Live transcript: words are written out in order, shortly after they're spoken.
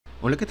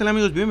Hola, ¿qué tal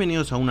amigos?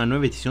 Bienvenidos a una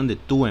nueva edición de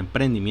tu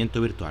emprendimiento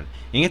virtual.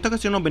 En esta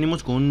ocasión nos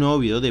venimos con un nuevo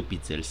video de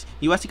Pixels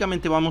y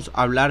básicamente vamos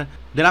a hablar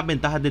de las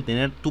ventajas de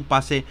tener tu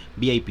pase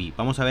VIP.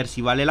 Vamos a ver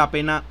si vale la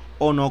pena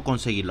o no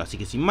conseguirlo, así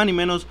que sin más ni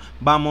menos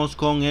vamos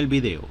con el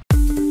video.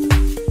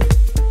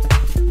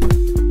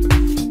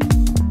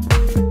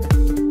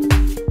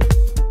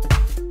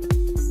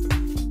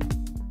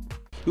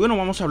 Y bueno,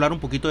 vamos a hablar un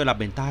poquito de las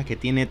ventajas que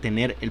tiene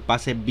tener el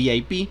pase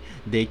VIP.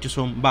 De hecho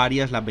son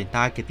varias las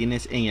ventajas que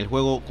tienes en el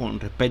juego con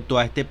respecto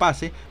a este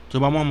pase.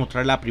 Entonces vamos a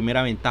mostrar la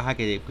primera ventaja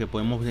que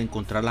podemos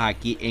encontrarlas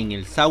aquí en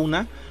el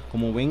sauna.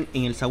 Como ven,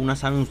 en el sauna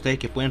saben ustedes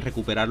que pueden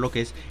recuperar lo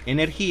que es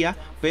energía,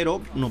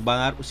 pero nos va a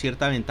dar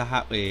cierta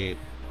ventaja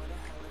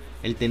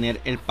el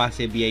tener el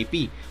pase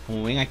VIP.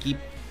 Como ven aquí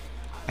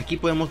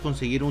podemos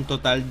conseguir un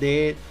total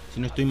de, si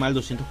no estoy mal,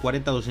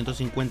 240,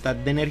 250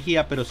 de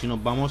energía, pero si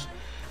nos vamos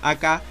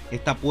acá,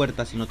 esta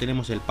puerta, si no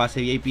tenemos el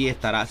pase VIP,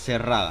 estará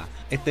cerrada.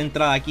 Esta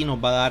entrada aquí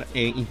nos va a dar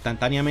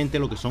instantáneamente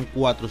lo que son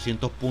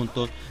 400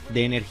 puntos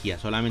de energía.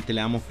 Solamente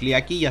le damos clic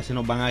aquí y ya se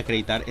nos van a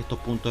acreditar estos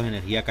puntos de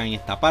energía acá en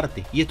esta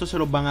parte. Y estos se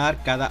los van a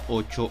dar cada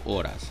 8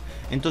 horas.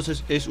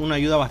 Entonces es una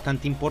ayuda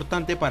bastante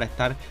importante para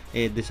estar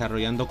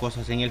desarrollando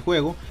cosas en el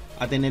juego.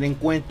 A tener en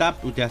cuenta,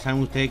 ya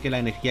saben ustedes que la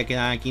energía que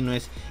dan aquí no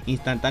es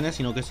instantánea,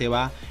 sino que se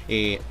va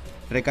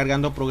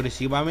recargando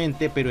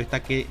progresivamente, pero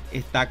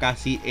esta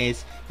casi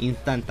es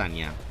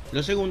instantánea.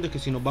 Lo segundo es que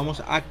si nos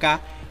vamos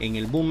acá en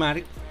el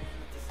bookmark,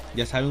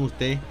 ya saben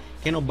ustedes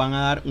que nos van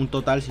a dar un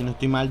total, si no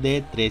estoy mal,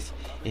 de 3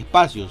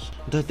 espacios.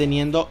 Entonces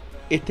teniendo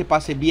este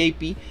pase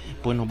VIP,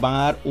 pues nos van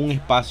a dar un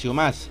espacio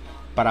más.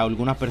 Para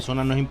algunas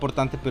personas no es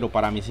importante, pero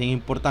para mí sí es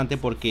importante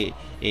porque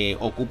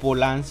ocupo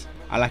LANs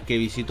a las que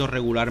visito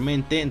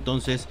regularmente.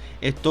 Entonces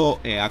esto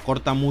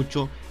acorta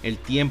mucho el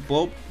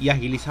tiempo y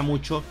agiliza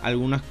mucho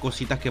algunas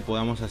cositas que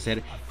podamos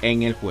hacer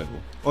en el juego.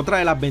 Otra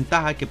de las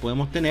ventajas que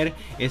podemos tener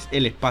es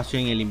el espacio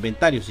en el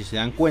inventario. Si se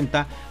dan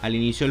cuenta, al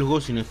inicio del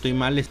juego, si no estoy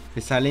mal, les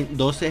salen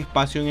 12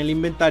 espacios en el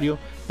inventario,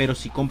 pero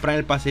si compran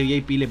el pase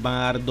VIP les van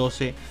a dar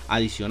 12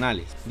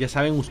 adicionales. Ya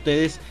saben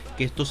ustedes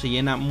que esto se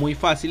llena muy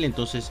fácil,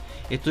 entonces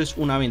esto es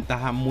una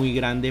ventaja muy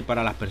grande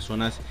para las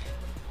personas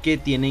que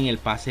tienen el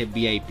pase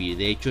VIP.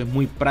 De hecho es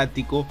muy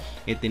práctico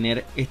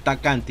tener esta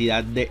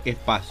cantidad de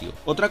espacio.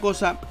 Otra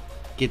cosa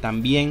que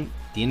también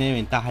tiene de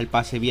ventaja el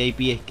pase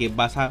VIP es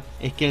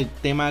que el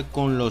tema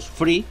con los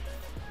free,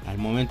 al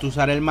momento de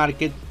usar el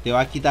market, te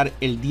va a quitar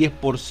el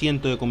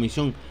 10% de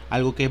comisión,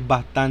 algo que es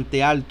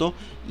bastante alto.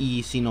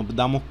 Y si nos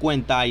damos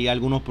cuenta, hay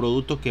algunos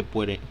productos que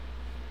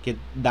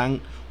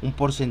dan un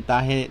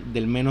porcentaje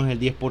del menos del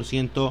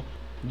 10%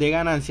 de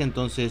ganancia.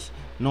 Entonces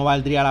no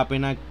valdría la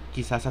pena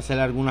quizás hacer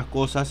algunas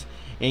cosas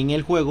en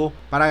el juego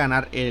para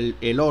ganar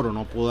el oro.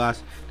 No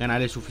puedas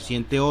ganar el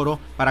suficiente oro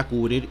para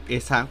cubrir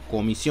esa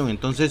comisión.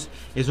 Entonces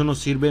eso nos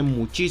sirve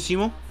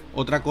muchísimo.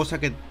 Otra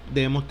cosa que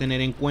debemos tener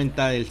en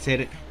cuenta del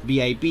ser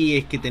VIP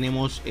es que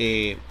tenemos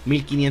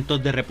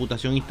 1500 de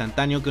reputación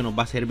instantáneo, que nos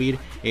va a servir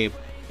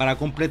para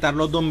completar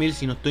los 2000,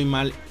 si no estoy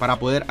mal, para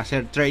poder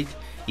hacer trades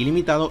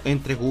ilimitado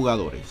entre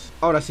jugadores.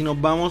 Ahora si nos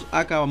vamos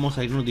acá, vamos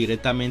a irnos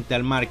directamente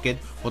al market.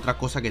 Otra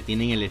cosa que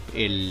tienen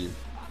el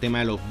tema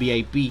de los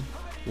VIP,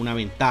 una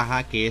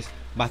ventaja que es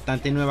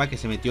bastante nueva, que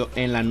se metió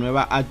en la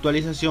nueva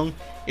actualización,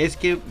 es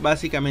que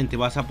básicamente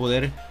vas a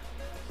poder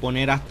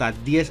poner hasta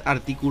 10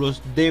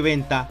 artículos de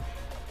venta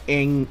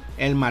en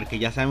el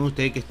market. Ya saben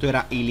ustedes que esto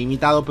era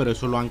ilimitado, pero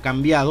eso lo han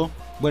cambiado.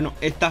 Bueno,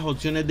 estas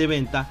opciones de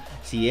venta,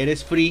 si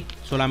eres free,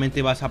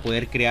 solamente vas a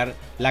poder crear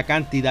la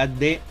cantidad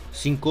de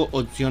 5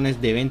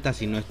 opciones de venta,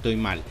 si no estoy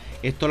mal.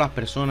 Esto las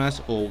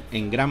personas o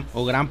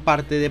gran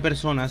parte de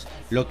personas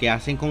lo que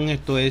hacen con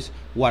esto es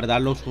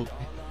guardar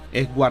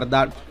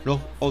los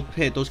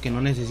objetos que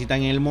no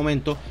necesitan en el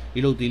momento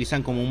y lo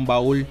utilizan como un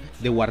baúl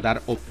de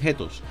guardar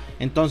objetos.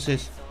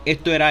 Entonces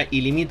esto era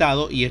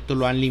ilimitado y esto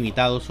lo han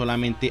limitado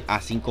solamente a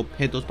 5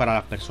 objetos para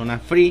las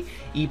personas free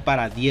y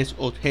para 10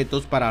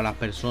 objetos para las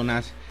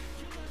personas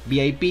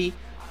VIP.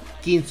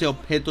 15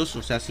 objetos,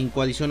 o sea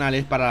 5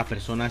 adicionales para las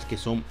personas que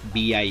son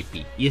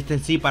VIP. Y este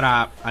en sí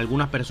para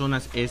algunas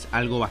personas es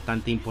algo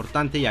bastante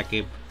importante, ya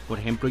que por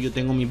ejemplo yo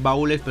tengo mis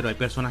baúles, pero hay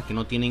personas que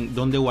no tienen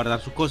dónde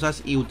guardar sus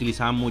cosas y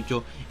utilizaban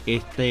mucho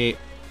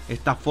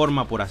esta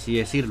forma, por así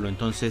decirlo.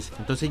 Entonces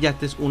ya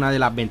esta es una de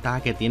las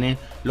ventajas que tienen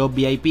los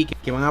VIP,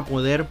 que van a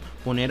poder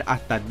poner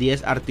hasta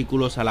 10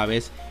 artículos a la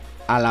vez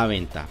a la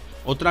venta.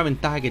 Otra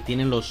ventaja que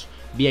tienen los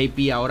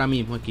VIP ahora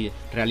mismo es que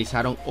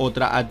realizaron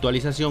otra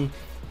actualización,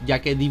 ya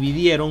que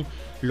dividieron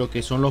lo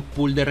que son los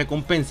pools de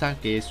recompensa,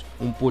 que es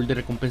un pool de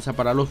recompensa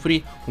para los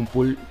free, un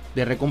pool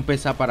de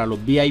recompensa para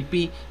los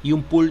VIP y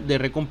un pool de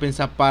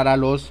recompensa para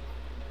los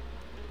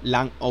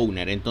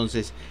landowner.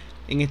 Entonces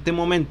en este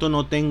momento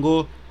no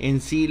tengo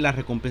en sí las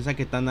recompensas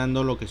que están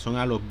dando lo que son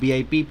a los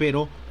VIP,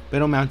 pero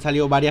me han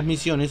salido varias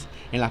misiones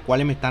en las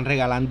cuales me están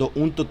regalando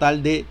un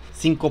total de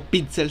 5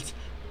 píxeles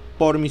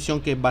por misión,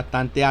 que es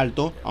bastante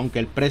alto, aunque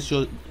el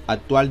precio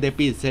actual de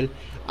píxel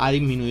ha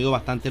disminuido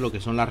bastante lo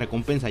que son las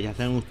recompensas. Ya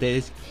saben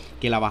ustedes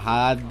que la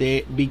bajada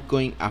de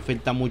Bitcoin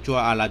afecta mucho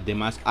a las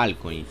demás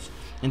altcoins.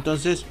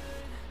 Entonces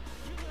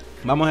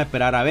Vamos a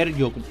esperar a ver.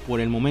 Yo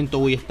por el momento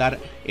voy a estar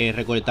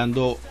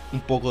recolectando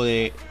un poco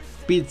de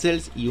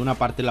pixels y una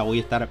parte la voy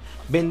a estar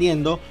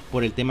vendiendo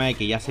por el tema de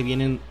que ya se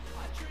vienen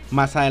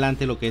más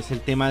adelante lo que es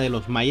el tema de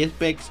los My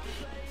Specs,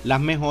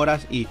 las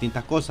mejoras y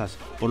distintas cosas,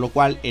 por lo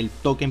cual el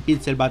token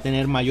pixel va a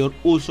tener mayor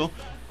uso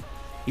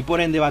y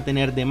por ende va a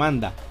tener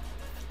demanda,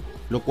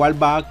 lo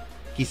cual va a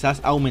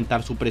quizás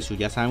aumentar su precio.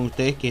 Ya saben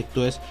ustedes que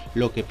esto es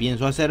lo que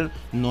pienso hacer,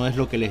 no es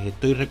lo que les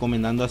estoy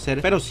recomendando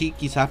hacer, pero sí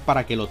quizás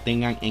para que lo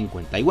tengan en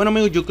cuenta. Y bueno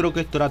amigos, yo creo que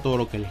esto era todo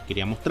lo que les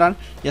quería mostrar.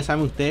 Ya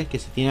saben ustedes que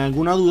si tienen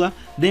alguna duda,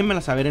 déjenmela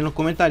saber en los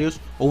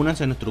comentarios o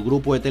únanse a nuestro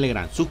grupo de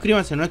Telegram.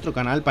 Suscríbanse a nuestro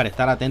canal para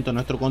estar atentos a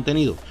nuestro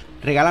contenido.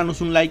 Regálanos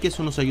un like,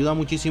 eso nos ayuda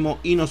muchísimo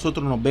y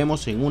nosotros nos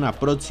vemos en una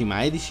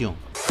próxima edición.